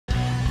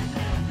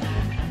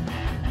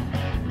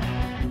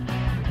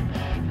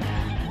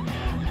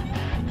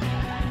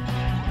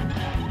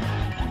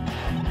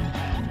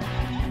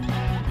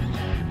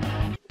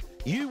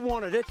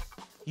wanted it,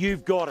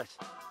 you've got it.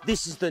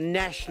 This is the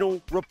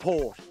National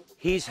Report.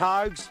 Here's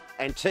Hogs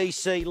and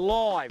TC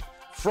live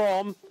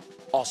from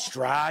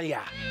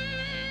Australia.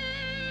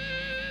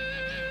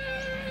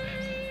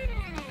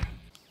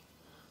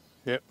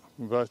 Yep,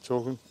 we're both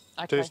talking.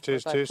 Okay, test,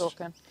 test, we're both test.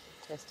 talking.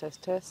 Test,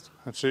 test, test.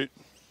 That's it.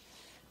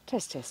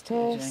 Test, test,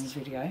 Doing test.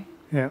 video.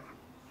 Yeah.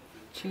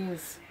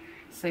 Cheers.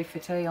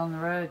 C4T on the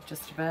road,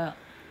 just about,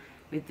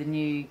 with the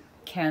new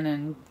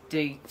Canon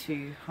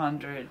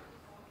D200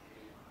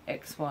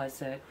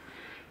 XYZ.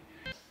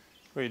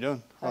 What are you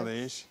doing? Oh,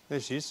 there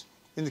she is.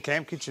 In the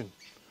camp kitchen.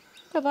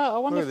 Look at that. I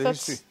wonder Look at if the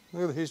that's... history.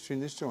 Look at the history in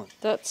this joint.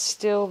 That's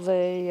still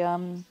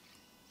the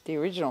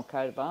original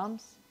coat of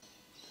arms.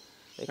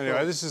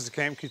 Anyway, this is the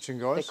camp kitchen,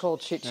 guys. They're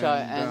called Shit Show,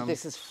 and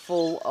this is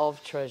full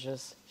of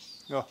treasures.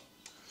 Oh,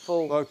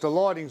 Full. like the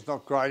lighting's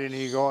not great in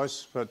here,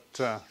 guys, but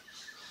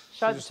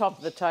Show the top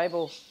of the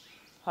table,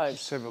 Hope.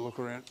 just have a look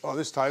around. Oh,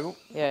 this table.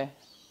 Yeah.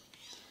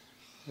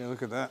 Yeah,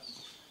 look at that.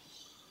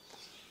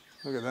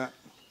 Look at that.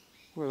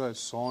 Look at those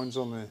signs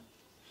on there.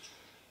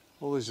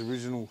 All these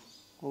original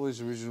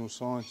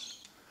signs.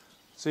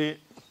 See it?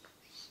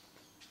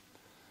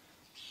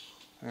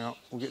 Hang on,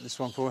 we'll get this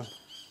one for you.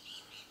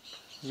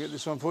 We'll get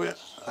this one for you.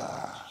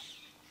 Can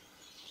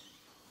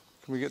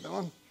we get that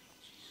one?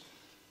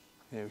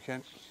 Yeah, we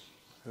can.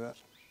 Look at that.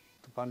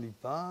 The Bundy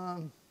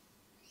Barn.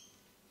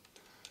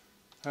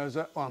 How's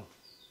that one?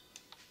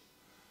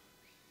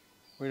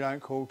 We don't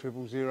call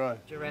 000.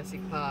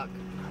 Jurassic Park. Oh,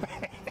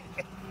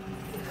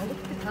 look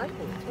at the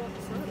table. It's right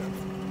beside us.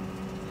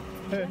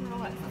 Yeah.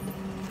 Right.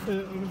 Yeah,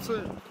 I can see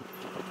it.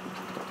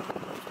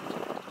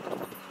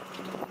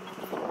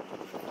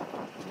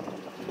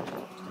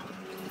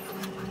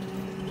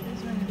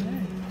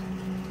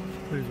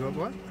 Who's got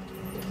what?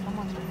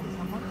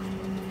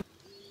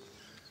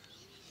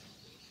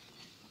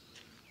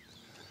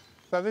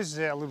 So this is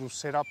our little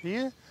setup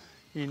here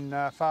in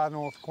far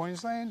north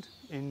Queensland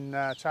in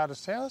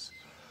Charters Towers.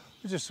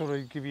 We just sort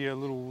of give you a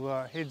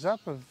little heads up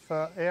of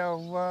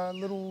our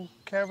little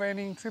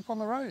caravanning trip on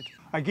the road.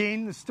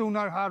 Again, there's still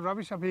no hard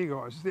rubbish up here,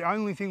 guys. The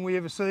only thing we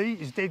ever see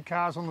is dead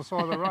cars on the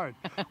side of the road.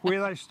 Where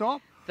they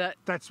stop,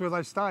 that's where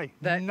they stay.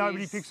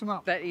 Nobody picks them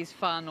up. That is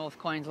far north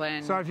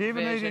Queensland. So if you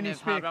ever need any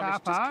spare car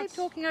parts... Just keep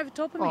talking over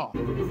top of me.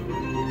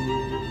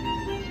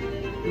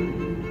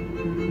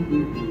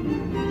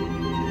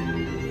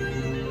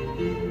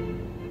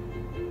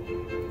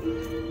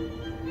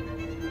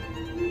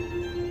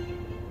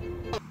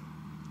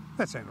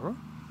 That sounded right.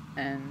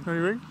 And Are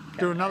you ready?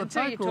 Do another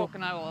until take? You're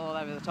talking all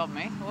over the top of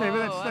me. Whoa, Yeah, but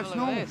have a that's look at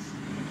normal. this.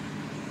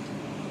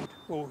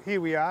 Well,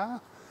 here we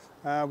are.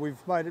 We've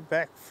made it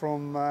back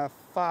from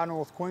far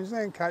north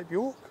Queensland, Cape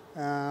York.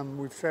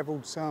 We've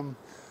travelled some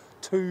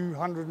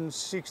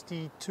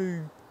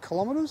 262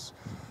 kilometres,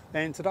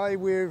 and today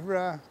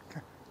we're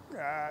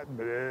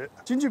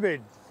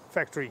gingerbread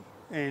factory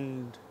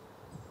and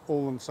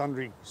all and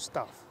sundry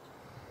stuff.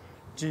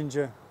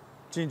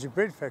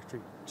 Gingerbread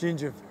factory,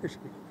 ginger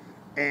factory.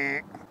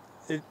 It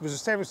was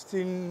established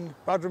in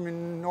Buderim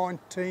in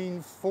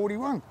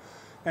 1941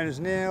 and is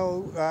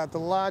now the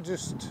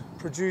largest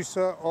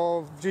producer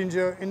of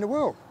ginger in the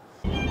world.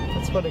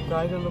 That's what a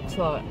grater looks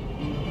like.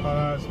 Oh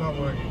no, it's not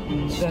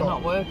working. They're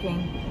not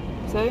working.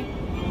 See?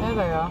 There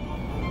they are.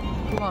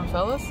 Come on,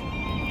 fellas.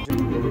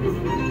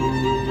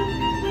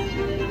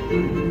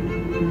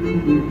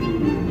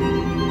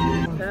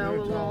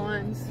 Power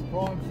lines.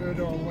 Prime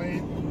fertile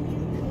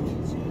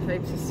land.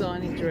 Heaps of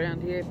signage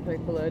around here.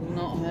 People are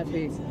not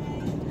happy.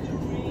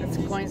 That's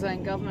the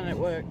Queensland government at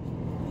work.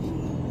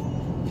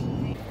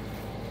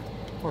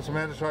 What's the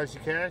matter, Tracy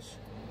Cash?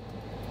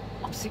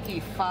 I'm sick of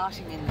you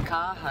farting in the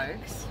car,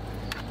 Hoax.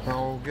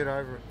 Oh, get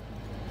over it.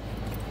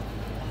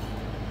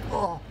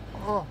 Oh,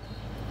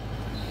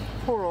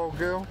 poor old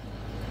girl.